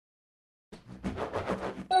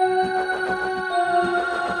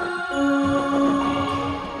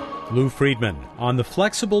Lou Friedman on the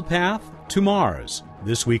flexible path to Mars,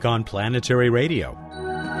 this week on Planetary Radio.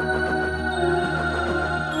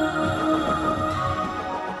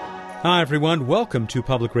 Hi, everyone. Welcome to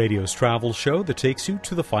Public Radio's travel show that takes you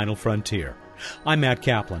to the final frontier. I'm Matt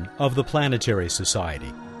Kaplan of the Planetary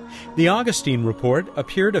Society. The Augustine Report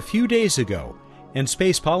appeared a few days ago, and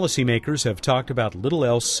space policymakers have talked about little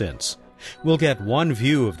else since. We'll get one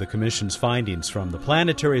view of the Commission's findings from the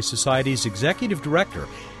Planetary Society's Executive Director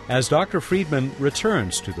as Dr. Friedman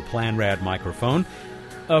returns to the PlanRad microphone.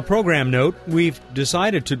 A program note, we've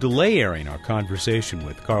decided to delay airing our conversation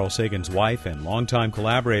with Carl Sagan's wife and longtime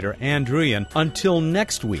collaborator Ann Druyan until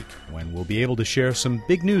next week, when we'll be able to share some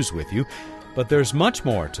big news with you. But there's much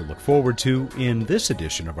more to look forward to in this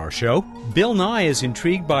edition of our show. Bill Nye is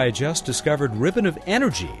intrigued by a just-discovered ribbon of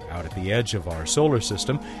energy out at the edge of our solar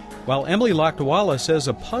system, while Emily Lakdawala says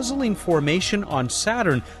a puzzling formation on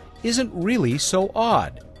Saturn isn't really so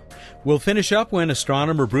odd. We'll finish up when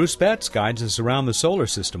astronomer Bruce Betts guides us around the solar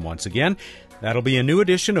system once again. That'll be a new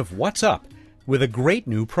edition of What's Up, with a great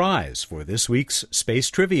new prize for this week's Space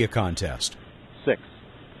Trivia Contest. 6,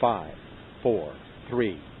 5, 4,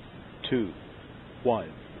 3, 2,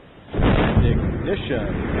 1. Ignition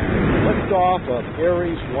and liftoff of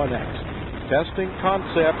Ares 1X, testing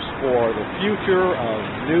concepts for the future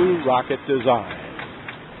of new rocket design.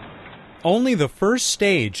 Only the first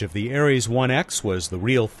stage of the Ares 1X was the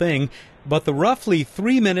real thing, but the roughly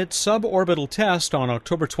 3-minute suborbital test on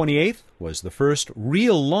October 28th was the first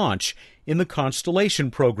real launch in the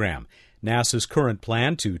Constellation program, NASA's current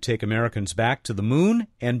plan to take Americans back to the moon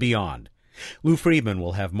and beyond. Lou Friedman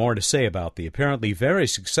will have more to say about the apparently very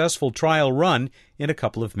successful trial run in a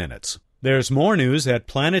couple of minutes. There's more news at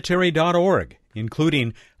planetary.org,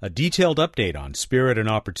 including a detailed update on Spirit and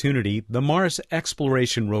Opportunity, the Mars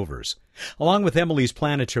exploration rovers, along with Emily's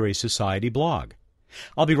Planetary Society blog.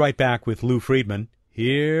 I'll be right back with Lou Friedman.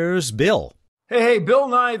 Here's Bill. Hey, Bill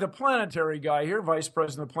Nye, the planetary guy here, Vice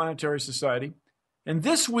President of the Planetary Society. And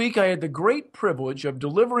this week I had the great privilege of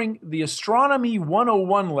delivering the Astronomy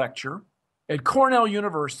 101 lecture at Cornell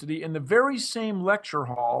University in the very same lecture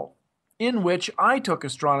hall in which I took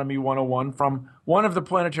Astronomy 101 from one of the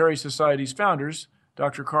Planetary Society's founders,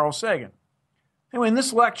 Dr. Carl Sagan. Anyway, in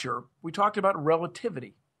this lecture, we talked about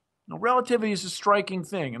relativity. Now, relativity is a striking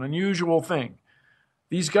thing, an unusual thing.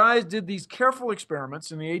 These guys did these careful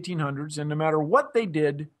experiments in the 1800s, and no matter what they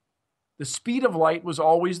did, the speed of light was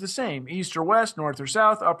always the same. East or west, north or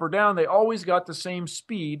south, up or down, they always got the same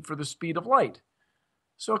speed for the speed of light.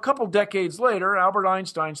 So a couple decades later, Albert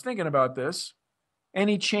Einstein's thinking about this, and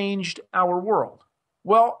he changed our world.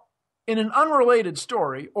 Well, in an unrelated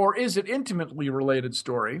story, or is it intimately related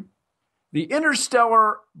story, the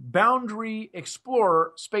Interstellar Boundary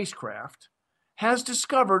Explorer spacecraft has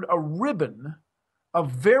discovered a ribbon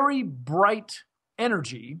of very bright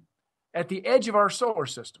energy at the edge of our solar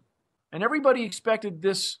system. And everybody expected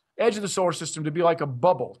this edge of the solar system to be like a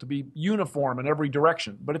bubble, to be uniform in every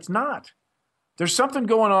direction, but it's not. There's something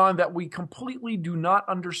going on that we completely do not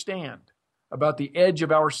understand about the edge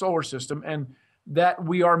of our solar system, and that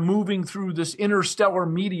we are moving through this interstellar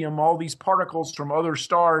medium, all these particles from other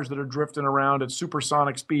stars that are drifting around at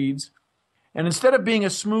supersonic speeds. And instead of being a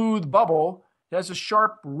smooth bubble, it has a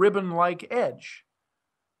sharp ribbon-like edge.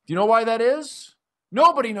 Do you know why that is?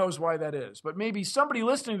 Nobody knows why that is, but maybe somebody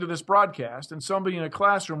listening to this broadcast and somebody in a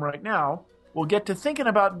classroom right now will get to thinking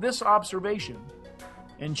about this observation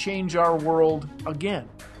and change our world again.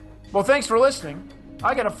 Well, thanks for listening.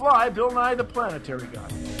 I gotta fly. Bill Nye, the planetary guy.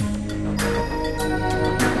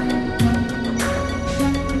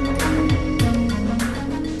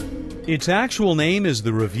 Its actual name is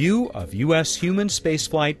the Review of U.S. Human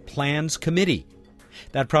Spaceflight Plans Committee.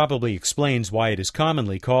 That probably explains why it is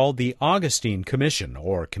commonly called the Augustine Commission,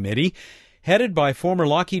 or Committee. Headed by former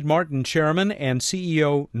Lockheed Martin chairman and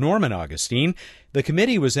CEO Norman Augustine, the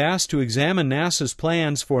committee was asked to examine NASA's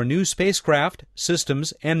plans for new spacecraft,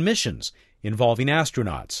 systems, and missions involving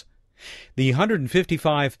astronauts. The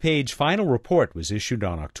 155-page final report was issued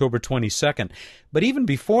on October 22nd, but even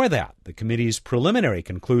before that, the committee's preliminary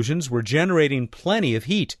conclusions were generating plenty of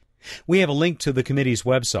heat. We have a link to the committee's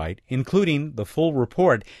website, including the full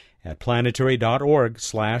report, at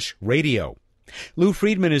planetary.org/radio. Lou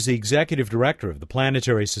Friedman is the executive director of the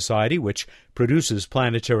Planetary Society, which produces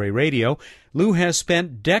Planetary Radio. Lou has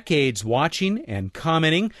spent decades watching and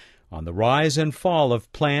commenting on the rise and fall of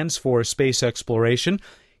plans for space exploration.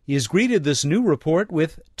 He has greeted this new report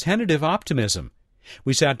with tentative optimism.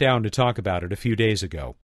 We sat down to talk about it a few days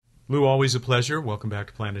ago. Lou, always a pleasure. Welcome back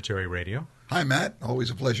to Planetary Radio. Hi, Matt. Always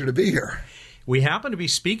a pleasure to be here. We happen to be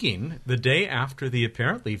speaking the day after the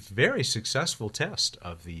apparently very successful test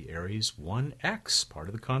of the Ares 1X, part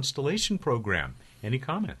of the Constellation program. Any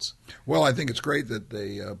comments? Well, I think it's great that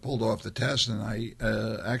they pulled off the test, and I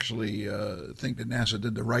actually think that NASA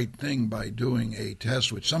did the right thing by doing a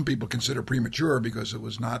test which some people consider premature because it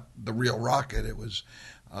was not the real rocket. It was,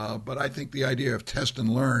 but I think the idea of test and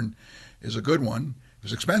learn is a good one. It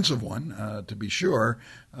was an expensive one, to be sure,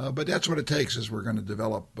 but that's what it takes as we're going to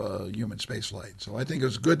develop human spaceflight. So I think it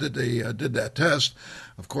was good that they did that test.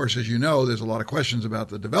 Of course, as you know, there's a lot of questions about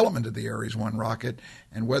the development of the Ares 1 rocket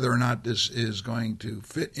and whether or not this is going to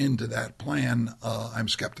fit into that plan. I'm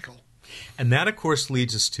skeptical. And that, of course,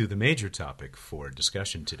 leads us to the major topic for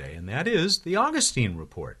discussion today, and that is the Augustine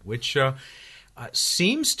report, which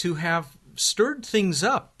seems to have stirred things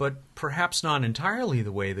up, but perhaps not entirely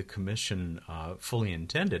the way the Commission fully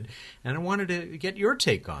intended. And I wanted to get your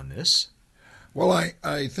take on this. Well,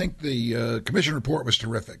 I think the Commission report was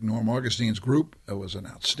terrific. Norm Augustine's group was an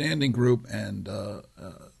outstanding group, and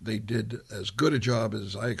they did as good a job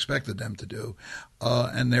as I expected them to do.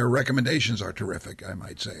 And their recommendations are terrific, I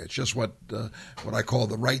might say. It's just what I call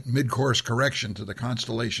the right mid-course correction to the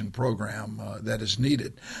Constellation program that is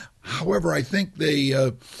needed. However, I think they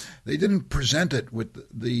didn't present it with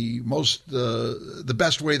the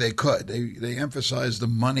best way they could. They emphasized the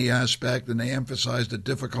money aspect, and they emphasized the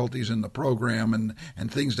difficulties in the program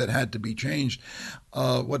and things that had to be changed.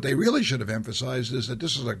 What they really should have emphasized is that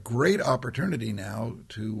this is a great opportunity now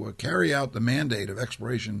to carry out the mandate of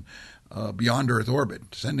exploration beyond Earth orbit,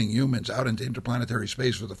 sending humans out into interplanetary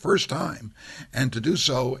space for the first time, and to do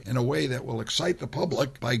so in a way that will excite the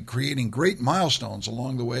public by creating great milestones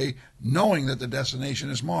along the way, knowing that the destination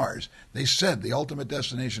is Mars. They said the ultimate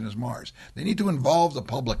destination is Mars. They need to involve the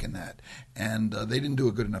public in that, and they didn't do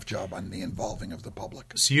a good enough job on the involving of the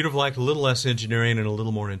public. So you'd have liked a little less engineering and a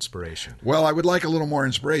little more inspiration. Well, I would like a little more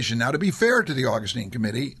inspiration. Now, to be fair to the Augustine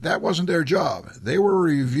Committee, that wasn't their job. They were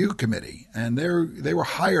a review committee, and they were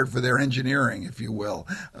hired for their engineering, if you will.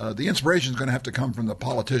 The inspiration is going to have to come from the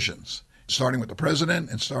politicians, starting with the president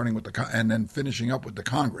and starting with and then finishing up with the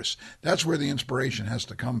Congress. That's where the inspiration has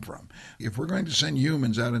to come from. If we're going to send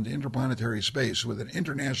humans out into interplanetary space with an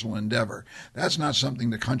international endeavor, that's not something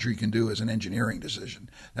the country can do as an engineering decision.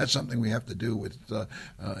 That's something we have to do with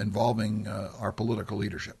involving our political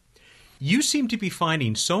leadership. You seem to be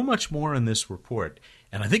finding so much more in this report,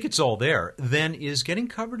 and I think it's all there, than is getting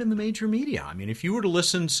covered in the major media. I mean, if you were to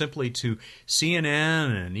listen simply to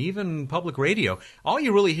CNN and even public radio, all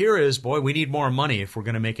you really hear is, boy, we need more money if we're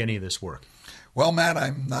going to make any of this work. Well, Matt,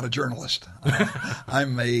 I'm not a journalist.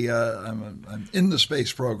 I'm in the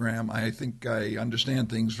space program. I think I understand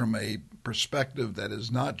things from a perspective that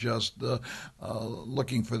is not just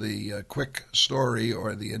looking for the quick story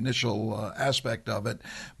or the initial aspect of it,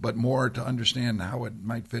 but more to understand how it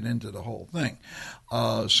might fit into the whole thing.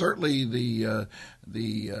 Certainly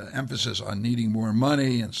the emphasis on needing more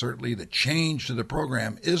money and certainly the change to the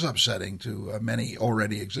program is upsetting to many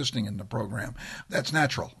already existing in the program. That's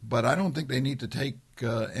natural, but I don't think they need to take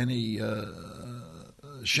any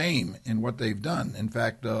shame in what they've done. In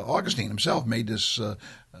fact, Augustine himself made this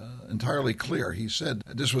entirely clear. He said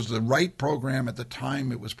this was the right program at the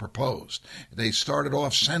time it was proposed. They started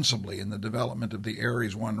off sensibly in the development of the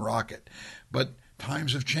Ares 1 rocket, but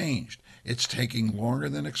times have changed. It's taking longer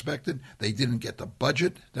than expected. They didn't get the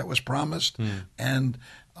budget that was promised, and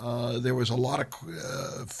there was a lot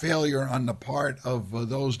of failure on the part of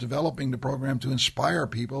those developing the program to inspire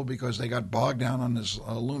people because they got bogged down on this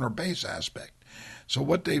lunar base aspect. So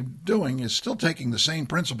what they're doing is still taking the same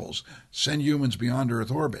principles, send humans beyond Earth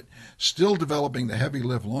orbit, still developing the heavy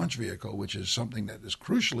lift launch vehicle, which is something that is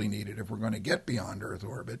crucially needed if we're going to get beyond Earth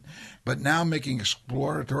orbit, but now making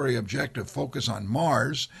exploratory objective focus on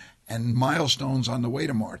Mars and milestones on the way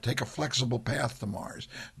to Mars. Take a flexible path to Mars.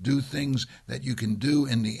 Do things that you can do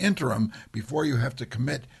in the interim before you have to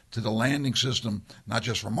commit to the landing system, not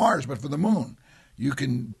just for Mars, but for the moon. You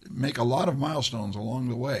can make a lot of milestones along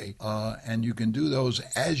the way, and you can do those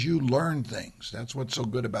as you learn things. That's what's so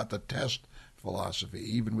good about the test philosophy,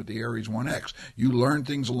 even with the Ares 1X. You learn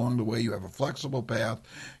things along the way. You have a flexible path.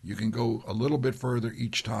 You can go a little bit further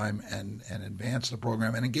each time and advance the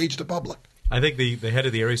program and engage the public. I think the head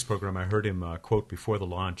of the Ares program, I heard him quote before the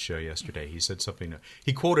launch yesterday. He said something.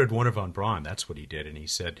 He quoted Wernher von Braun. That's what he did, and he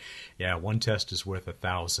said, "Yeah, one test is worth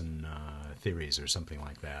 1,000 theories," or something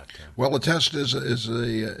like that. Well, the test is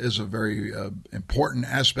a very important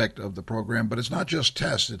aspect of the program, but it's not just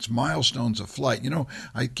tests; it's milestones of flight. You know,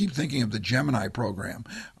 I keep thinking of the Gemini program,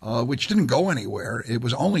 which didn't go anywhere. It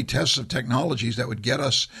was only tests of technologies that would get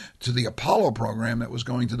us to the Apollo program that was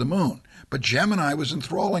going to the moon. But Gemini was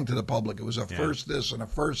enthralling to the public. It was a first this and a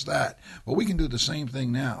first that. Well, we can do the same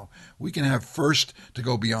thing now. We can have first to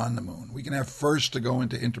go beyond the moon. We can have first to go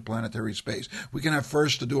into interplanetary space. We can have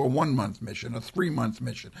first to do a 1-month mission, a 3-month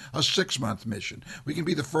mission, a 6-month mission. We can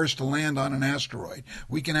be the first to land on an asteroid.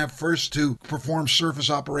 We can have first to perform surface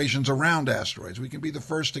operations around asteroids. We can be the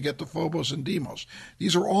first to get to Phobos and Deimos.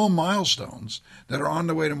 These are all milestones that are on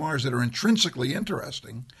the way to Mars that are intrinsically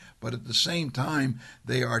interesting, but at the same time,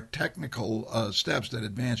 they are technical steps that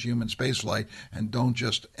advance human spaceflight and don't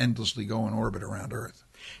just endlessly go in orbit around Earth.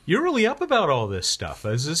 You're really up about all this stuff.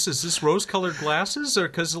 Is this rose-colored glasses? Or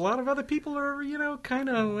because a lot of other people are, kind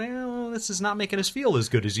of, well, this is not making us feel as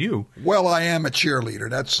good as you. Well, I am a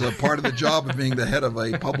cheerleader. That's part of the job of being the head of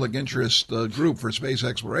a public interest group for space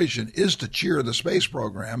exploration is to cheer the space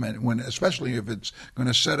program, and especially if it's going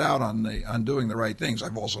to set out on doing the right things.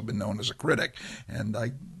 I've also been known as a critic, and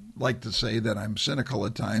I like to say that I'm cynical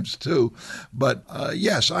at times too, but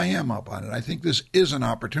yes, I am up on it. I think this is an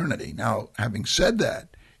opportunity. Now, having said that,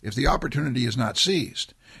 if the opportunity is not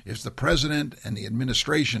seized, if the president and the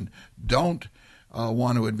administration don't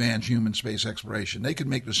want to advance human space exploration, they could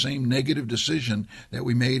make the same negative decision that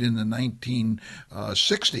we made in the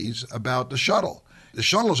 1960s about the shuttle. The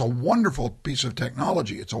shuttle is a wonderful piece of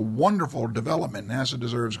technology. It's a wonderful development. NASA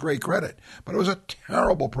deserves great credit. But it was a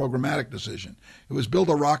terrible programmatic decision. It was build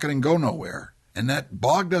a rocket and go nowhere. And that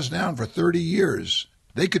bogged us down for 30 years.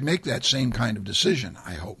 They could make that same kind of decision.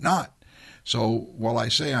 I hope not. So while I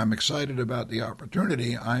say I'm excited about the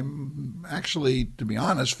opportunity, I'm actually, to be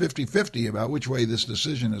honest, 50-50 about which way this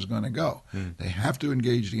decision is going to go. They have to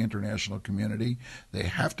engage the international community. They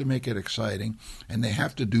have to make it exciting. And they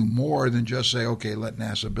have to do more than just say, okay, let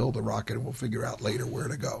NASA build a rocket and we'll figure out later where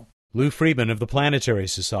to go. Lou Friedman of the Planetary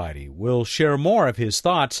Society will share more of his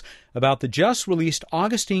thoughts about the just-released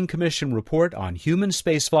Augustine Commission report on human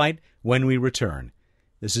spaceflight when we return.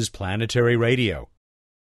 This is Planetary Radio.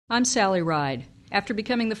 I'm Sally Ride. After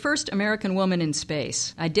becoming the first American woman in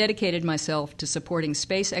space, I dedicated myself to supporting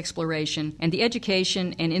space exploration and the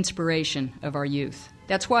education and inspiration of our youth.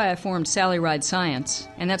 That's why I formed Sally Ride Science,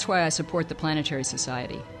 and that's why I support the Planetary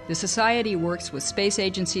Society. The Society works with space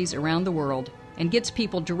agencies around the world and gets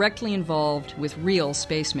people directly involved with real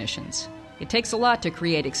space missions. It takes a lot to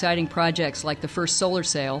create exciting projects like the first solar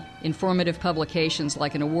sail, informative publications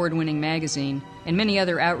like an award-winning magazine, and many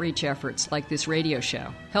other outreach efforts like this radio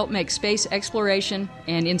show. Help make space exploration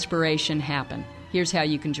and inspiration happen. Here's how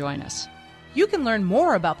you can join us. You can learn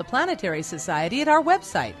more about the Planetary Society at our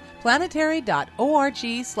website,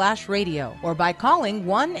 planetary.org/radio, or by calling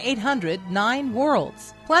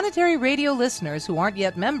 1-800-9-WORLDS. Planetary Radio listeners who aren't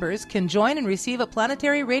yet members can join and receive a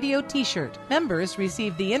Planetary Radio t-shirt. Members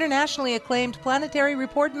receive the internationally acclaimed Planetary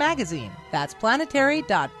Report magazine. That's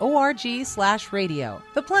planetary.org/radio.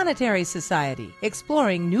 The Planetary Society,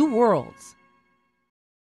 exploring new worlds.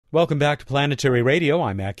 Welcome back to Planetary Radio.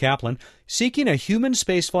 I'm Matt Kaplan, seeking a human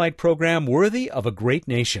spaceflight program worthy of a great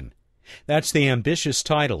nation. That's the ambitious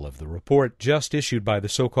title of the report just issued by the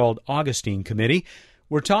so-called Augustine Committee.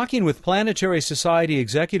 We're talking with Planetary Society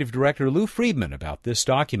Executive Director Lou Friedman about this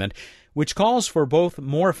document, which calls for both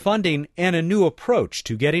more funding and a new approach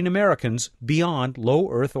to getting Americans beyond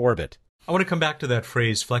low Earth orbit. I want to come back to that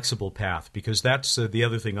phrase, flexible path, because that's the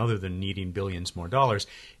other thing, other than needing billions more dollars,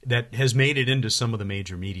 that has made it into some of the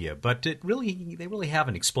major media. But they really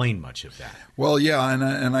haven't explained much of that. Well, yeah,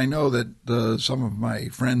 and I know that some of my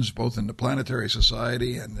friends, both in the Planetary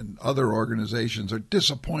Society and in other organizations, are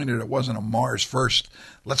disappointed it wasn't a Mars first,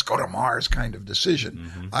 let's go to Mars kind of decision.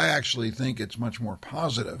 Mm-hmm. I actually think it's much more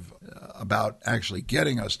positive about actually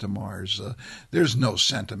getting us to Mars. There's no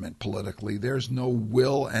sentiment politically. There's no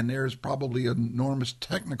will, and there's probably enormous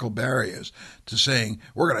technical barriers to saying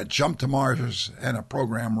we're going to jump to Mars and a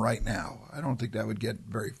program right now. I don't think that would get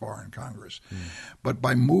very far in Congress. But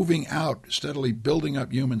by moving out, steadily building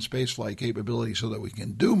up human spaceflight capability so that we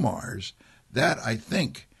can do Mars, that I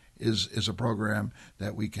think is a program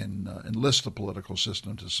that we can enlist the political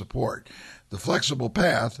system to support. The flexible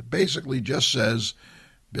path basically just says,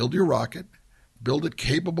 build your rocket, build it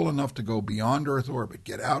capable enough to go beyond Earth orbit,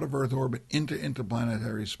 get out of Earth orbit into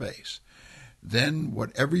interplanetary space. Then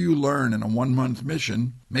whatever you learn in a 1-month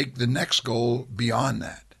mission, make the next goal beyond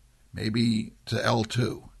that, maybe to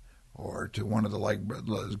L2 or to one of the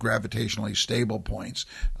gravitationally stable points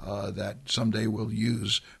that someday we'll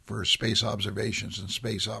use for space observations and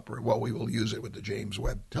space we will use it with the James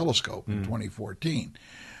Webb Telescope in 2014.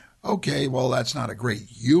 Okay, well, that's not a great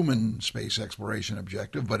human space exploration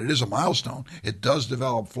objective, but it is a milestone. It does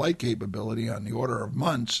develop flight capability on the order of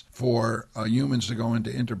months for humans to go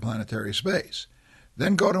into interplanetary space.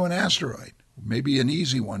 Then go to an asteroid. maybe an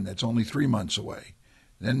easy one that's only 3 months away,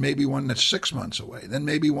 then maybe one that's 6 months away, then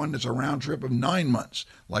maybe one that's a round trip of 9 months,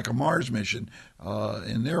 like a Mars mission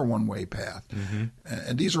in their one-way path. Mm-hmm.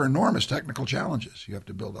 And these are enormous technical challenges. You have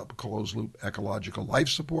to build up closed-loop ecological life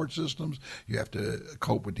support systems. You have to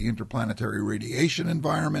cope with the interplanetary radiation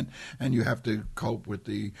environment, and you have to cope with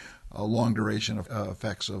the long-duration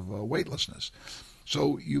effects of weightlessness.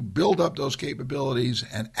 So you build up those capabilities,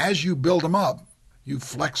 and as you build them up, you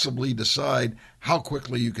flexibly decide how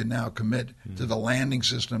quickly you can now commit to the landing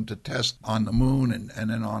system to test on the moon and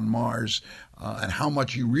then on Mars, and how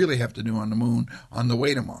much you really have to do on the moon on the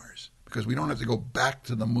way to Mars. Because we don't have to go back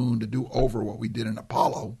to the moon to do over what we did in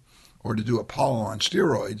Apollo, or to do Apollo on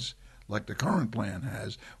steroids like the current plan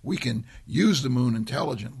has. We can use the moon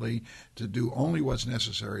intelligently to do only what's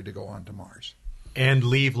necessary to go on to Mars. And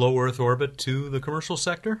leave low Earth orbit to the commercial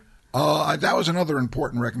sector? That was another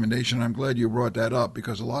important recommendation. I'm glad you brought that up,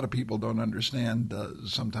 because a lot of people don't understand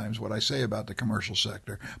sometimes what I say about the commercial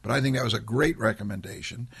sector. But I think that was a great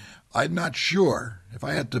recommendation. I'm not sure, if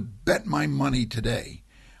I had to bet my money today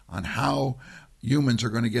on how humans are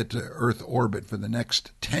going to get to Earth orbit for the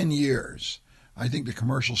next 10 years, I think the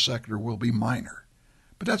commercial sector will be minor.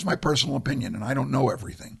 But that's my personal opinion, and I don't know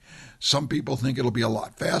everything. Some people think it'll be a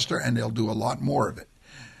lot faster, and they'll do a lot more of it.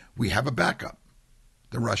 We have a backup.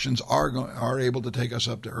 The Russians are able to take us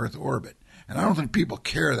up to Earth orbit. And I don't think people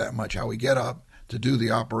care that much how we get up to do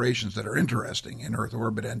the operations that are interesting in Earth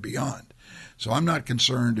orbit and beyond. So I'm not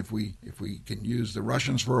concerned if we can use the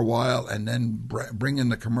Russians for a while and then bring in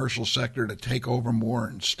the commercial sector to take over more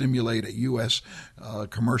and stimulate a U.S.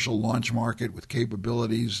 Commercial launch market with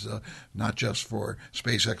capabilities not just for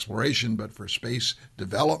space exploration but for space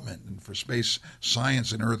development and for space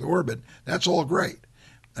science in Earth orbit. That's all great.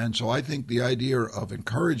 And so I think the idea of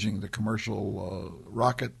encouraging the commercial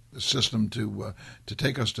rocket system to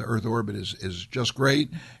take us to Earth orbit is just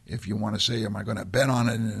great. If you want to say, am I going to bet on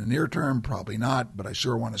it in the near term? Probably not, but I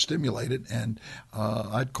sure want to stimulate it. And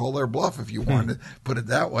I'd call their bluff if you wanted to put it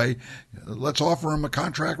that way. Let's offer them a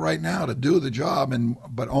contract right now to do the job,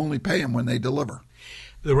 but only pay them when they deliver.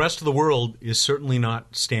 The rest of the world is certainly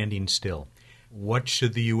not standing still. What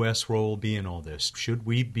should the U.S. role be in all this? Should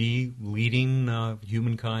we be leading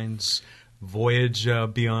humankind's voyage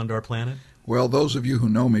beyond our planet? Well, those of you who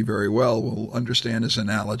know me very well will understand this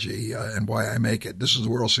analogy and why I make it. This is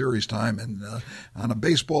World Series time, and on a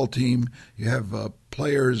baseball team, you have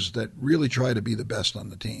players that really try to be the best on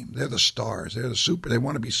the team. They're the stars. They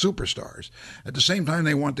want to be superstars. At the same time,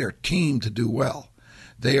 they want their team to do well.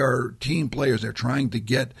 They are team players. They're trying to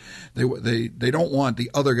get they don't want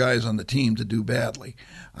the other guys on the team to do badly.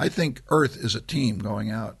 I think Earth is a team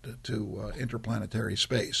going out to interplanetary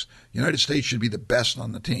space. The United States should be the best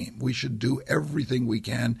on the team. We should do everything we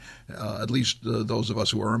can. At least those of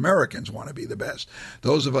us who are Americans want to be the best.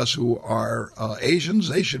 Those of us who are Asians,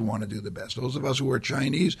 they should want to do the best. Those of us who are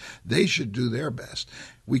Chinese, they should do their best.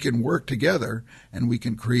 We can work together and we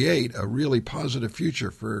can create a really positive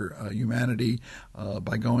future for humanity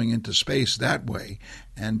by going into space that way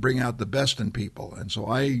and bring out the best in people. And so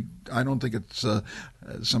I don't think it's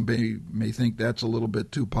somebody may think that's a little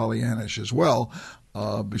bit too Pollyannish as well.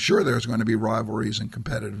 But sure, there's going to be rivalries and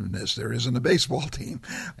competitiveness. There is in the baseball team,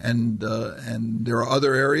 and there are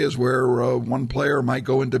other areas where one player might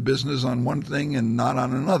go into business on one thing and not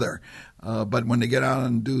on another. But when they get out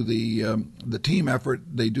and do the team effort,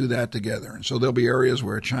 they do that together. And so there'll be areas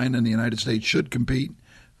where China and the United States should compete,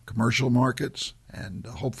 commercial markets, and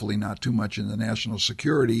hopefully not too much in the national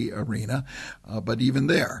security arena, but even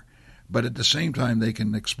there. But at the same time, they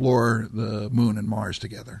can explore the moon and Mars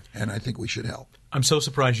together, and I think we should help. I'm so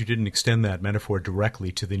surprised you didn't extend that metaphor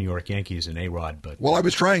directly to the New York Yankees and A-Rod. But well, I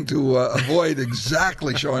was trying to avoid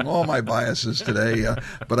exactly showing all my biases today,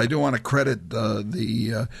 but I do want to credit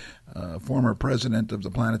the former president of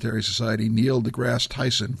the Planetary Society, Neil deGrasse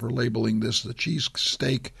Tyson, for labeling this the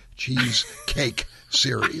Cheesesteak Cheesecake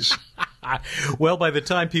series. Well, by the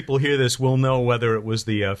time people hear this, we'll know whether it was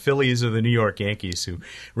the Phillies or the New York Yankees who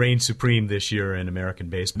reigned supreme this year in American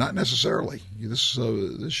baseball. Not necessarily. This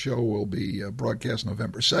show will be broadcast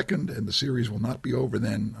November 2nd, and the series will not be over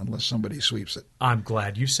then unless somebody sweeps it. I'm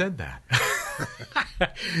glad you said that.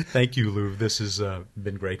 Thank you, Lou. This has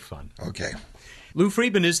been great fun. Okay. Lou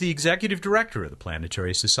Friedman is the executive director of the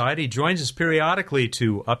Planetary Society. He joins us periodically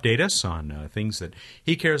to update us on things that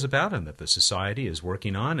he cares about and that the Society is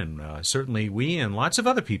working on. And certainly we and lots of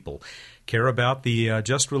other people care about the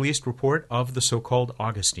just-released report of the so-called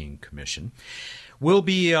Augustine Commission. We'll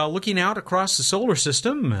be looking out across the solar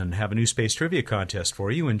system and have a new space trivia contest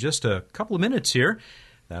for you in just a couple of minutes here.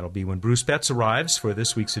 That'll be when Bruce Betts arrives for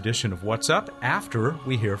this week's edition of What's Up after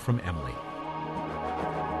we hear from Emily.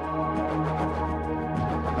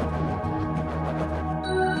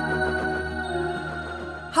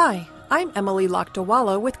 Hi, I'm Emily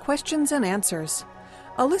Lakdawala with questions and answers.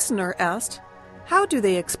 A listener asked, how do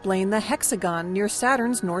they explain the hexagon near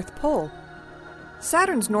Saturn's North Pole?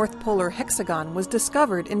 Saturn's North Polar hexagon was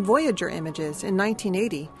discovered in Voyager images in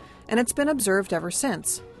 1980, and it's been observed ever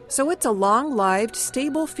since. So it's a long-lived,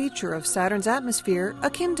 stable feature of Saturn's atmosphere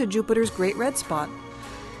akin to Jupiter's Great Red Spot.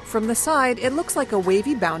 From the side, it looks like a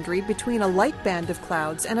wavy boundary between a light band of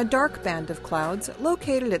clouds and a dark band of clouds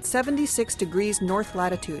located at 76 degrees north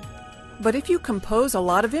latitude. But if you compose a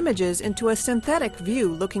lot of images into a synthetic view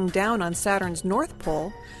looking down on Saturn's North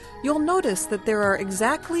Pole, you'll notice that there are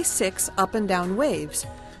exactly 6 up and down waves,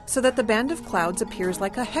 so that the band of clouds appears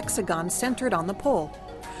like a hexagon centered on the pole.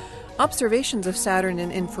 Observations of Saturn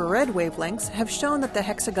in infrared wavelengths have shown that the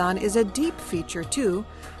hexagon is a deep feature too,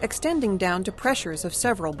 extending down to pressures of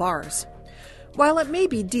several bars. While it may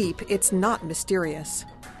be deep, it's not mysterious.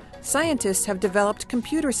 Scientists have developed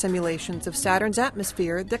computer simulations of Saturn's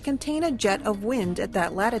atmosphere that contain a jet of wind at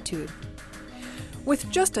that latitude. With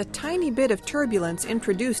just a tiny bit of turbulence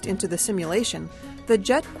introduced into the simulation, the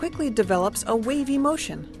jet quickly develops a wavy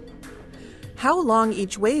motion. How long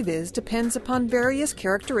each wave is depends upon various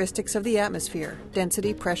characteristics of the atmosphere,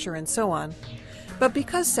 density, pressure, and so on. But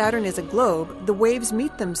because Saturn is a globe, the waves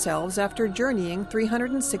meet themselves after journeying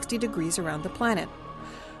 360 degrees around the planet.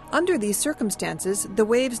 Under these circumstances, the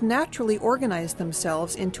waves naturally organize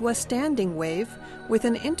themselves into a standing wave with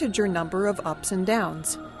an integer number of ups and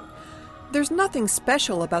downs. There's nothing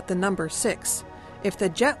special about the number 6. If the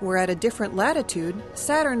jet were at a different latitude,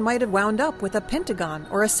 Saturn might have wound up with a pentagon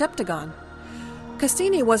or a septagon.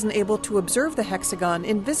 Cassini wasn't able to observe the hexagon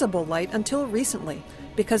in visible light until recently,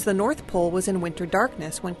 because the North Pole was in winter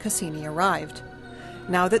darkness when Cassini arrived.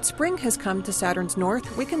 Now that spring has come to Saturn's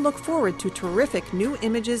north, we can look forward to terrific new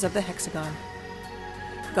images of the hexagon.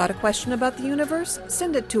 Got a question about the universe?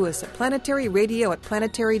 Send it to us at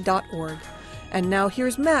planetaryradio@planetary.org. And now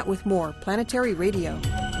here's Matt with more Planetary Radio.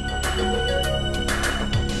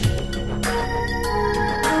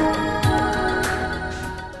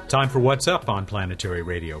 Time for What's Up on Planetary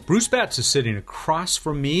Radio. Bruce Betts is sitting across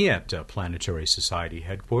from me at Planetary Society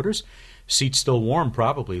headquarters. Seat's still warm,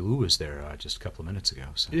 probably. Lou was there just a couple of minutes ago.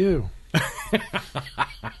 So. Ew.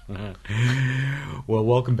 Well,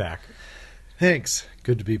 welcome back. Thanks.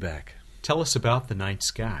 Good to be back. Tell us about the night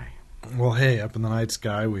sky. Well, hey, up in the night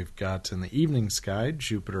sky, we've got in the evening sky,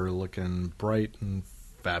 Jupiter looking bright and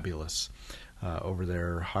fabulous. Over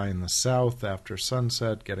there high in the south after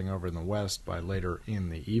sunset, getting over in the west by later in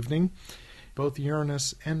the evening. Both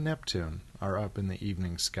Uranus and Neptune are up in the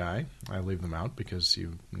evening sky. I leave them out because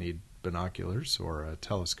you need binoculars or a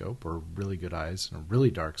telescope or really good eyes and a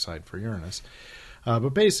really dark side for Uranus. But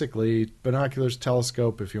basically, binoculars,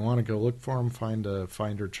 telescope, if you want to go look for them, find a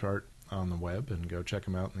finder chart on the web and go check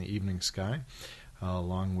them out in the evening sky.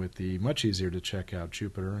 Along with the much easier to check out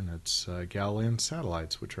Jupiter and its Galilean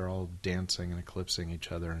satellites, which are all dancing and eclipsing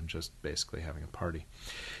each other and just basically having a party.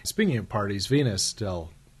 Speaking of parties, Venus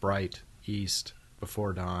still bright, east,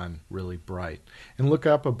 before dawn, really bright. And look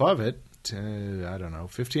up above it,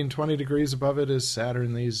 15, 20 degrees above it is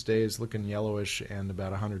Saturn these days, looking yellowish and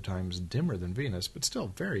about 100 times dimmer than Venus, but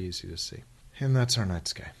still very easy to see. And that's our night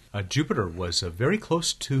sky. Jupiter was very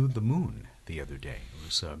close to the moon the other day. It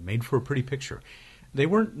was made for a pretty picture. They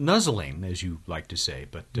weren't nuzzling, as you like to say,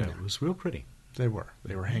 but it was real pretty. They were.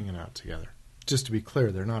 They were hanging out together. Just to be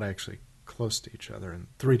clear, they're not actually close to each other in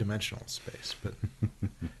three-dimensional space, but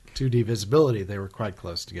 2D visibility, they were quite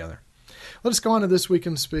close together. Let us go on to this week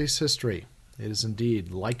in space history. It is indeed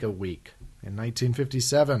Laika Week. In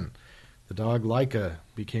 1957, the dog Laika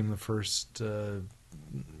became the first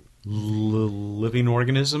living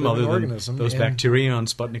organism other than those bacteria on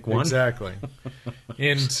Sputnik 1. Exactly.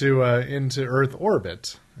 into Earth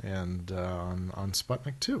orbit and on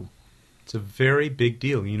Sputnik 2. It's a very big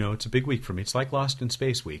deal. You know, it's a big week for me. It's like Lost in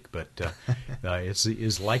Space Week, but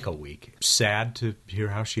it's like a week. Sad to hear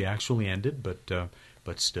how she actually ended, but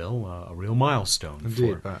still a real milestone.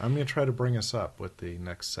 Indeed. I'm going to try to bring us up with the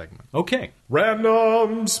next segment. Okay.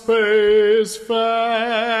 Random Space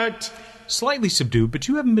Fact. Slightly subdued, but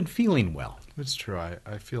you haven't been feeling well. It's true.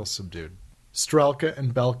 I feel subdued. Strelka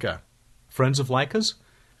and Belka. Friends of Laika's?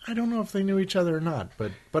 I don't know if they knew each other or not,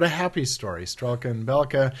 but a happy story. Strelka and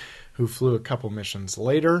Belka, who flew a couple missions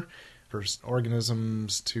later, first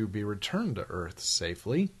organisms to be returned to Earth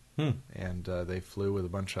safely. And they flew with a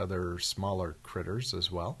bunch of other smaller critters as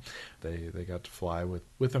well. They got to fly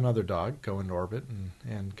with another dog, go into orbit,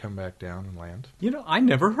 and come back down and land. You know, I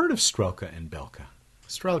never heard of Strelka and Belka.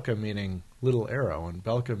 Strelka meaning little arrow, and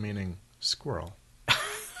Belka meaning squirrel.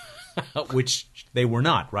 Which they were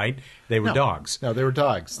not, right? They were dogs. No, they were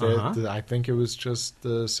dogs. I think it was just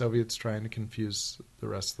the Soviets trying to confuse the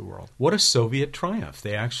rest of the world. What a Soviet triumph.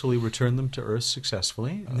 They actually returned them to Earth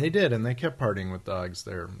successfully. They did, and they kept partying with dogs,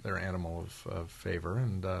 their animal of favor,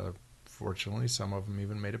 and fortunately some of them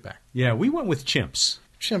even made it back. Yeah, we went with chimps.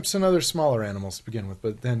 Chimps and other smaller animals to begin with,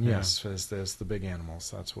 but then, yes, as the big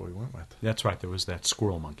animals, that's what we went with. That's right. There was that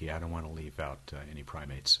squirrel monkey. I don't want to leave out any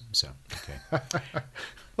primates. So, okay.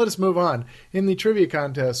 Let us move on. In the trivia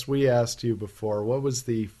contest, we asked you before, what was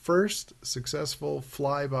the first successful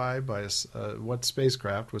flyby by what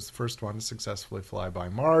spacecraft was the first one to successfully fly by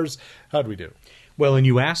Mars? How'd we do? Well, and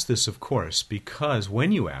you asked this, of course, because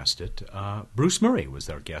when you asked it, Bruce Murray was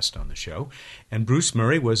our guest on the show, and Bruce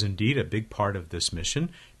Murray was indeed a big part of this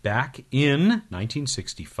mission back in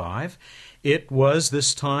 1965. It was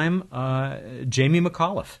this time Jamie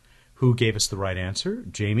McAuliffe who gave us the right answer.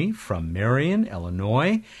 Jamie from Marion,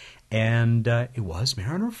 Illinois, and it was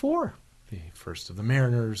Mariner 4. The first of the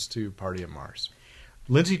Mariners to party at Mars.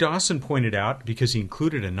 Lindsay Dawson pointed out, because he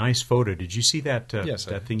included a nice photo, did you see that yes,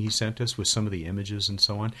 that thing he sent us with some of the images and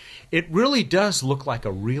so on? It really does look like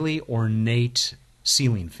a really ornate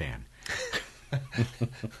ceiling fan.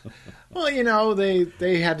 Well,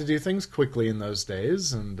 they had to do things quickly in those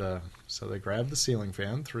days, and so they grabbed the ceiling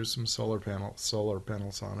fan, threw some solar panels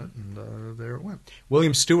on it, and there it went.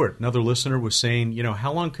 William Stewart, another listener, was saying,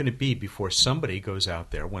 how long can it be before somebody goes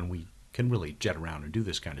out there, when we can really jet around and do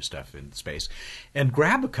this kind of stuff in space, and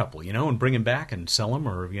grab a couple, and bring them back and sell them,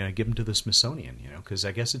 or give them to the Smithsonian, because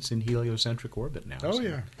I guess it's in heliocentric orbit now. Oh, so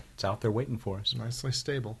yeah. It's out there waiting for us. Nicely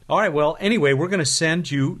stable. All right, well, anyway, we're going to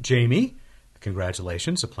send you, Jamie,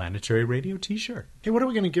 congratulations, a Planetary Radio T-shirt. Hey, what are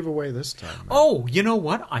we going to give away this time, man? Oh, you know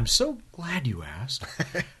what? I'm so glad you asked.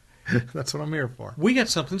 That's what I'm here for. We got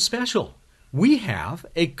something special. We have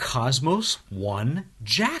a Cosmos One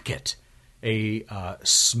jacket. A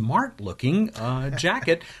smart-looking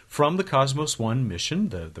jacket from the Cosmos One mission,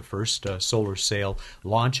 the first solar sail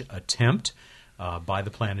launch attempt by the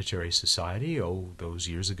Planetary Society, those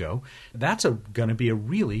years ago. That's going to be a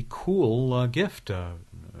really cool gift, a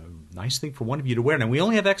nice thing for one of you to wear. Now, we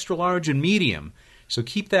only have extra large and medium, so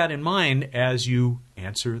keep that in mind as you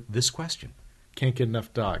answer this question. Can't get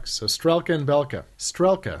enough dogs. So Strelka and Belka.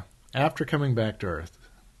 Strelka, after coming back to Earth,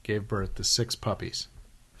 gave birth to 6 puppies.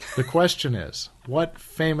 The question is, what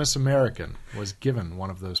famous American was given one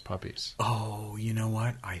of those puppies? Oh, you know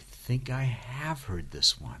what? I think I have heard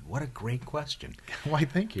this one. What a great question. Why,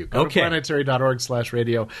 thank you. Go to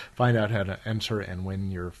planetary.org/radio. Find out how to enter and win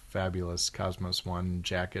your fabulous Cosmos One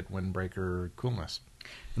jacket windbreaker coolness.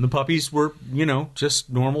 And the puppies were, just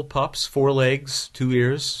normal pups, 4 legs, 2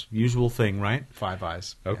 ears, usual thing, right? 5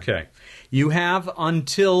 eyes. Okay. Yeah. You have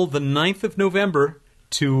until the 9th of November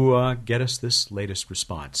to get us this latest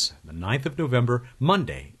response. The 9th of November,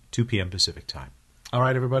 Monday, 2 p.m. Pacific time. All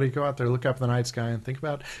right, everybody, go out there, look up the night sky, and think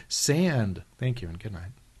about sand. Thank you, and good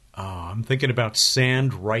night. I'm thinking about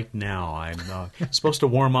sand right now. I'm supposed to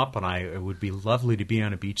warm up, and it would be lovely to be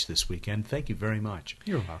on a beach this weekend. Thank you very much.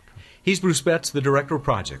 You're welcome. He's Bruce Betts, the Director of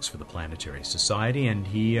Projects for the Planetary Society, and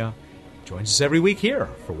he joins us every week here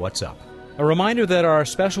for What's Up. A reminder that our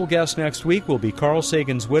special guest next week will be Carl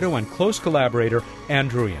Sagan's widow and close collaborator, Ann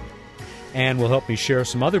Druyan. Ann will help me share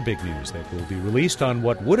some other big news that will be released on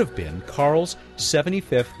what would have been Carl's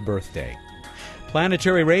 75th birthday.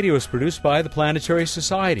 Planetary Radio is produced by the Planetary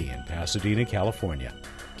Society in Pasadena, California.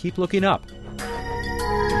 Keep looking up.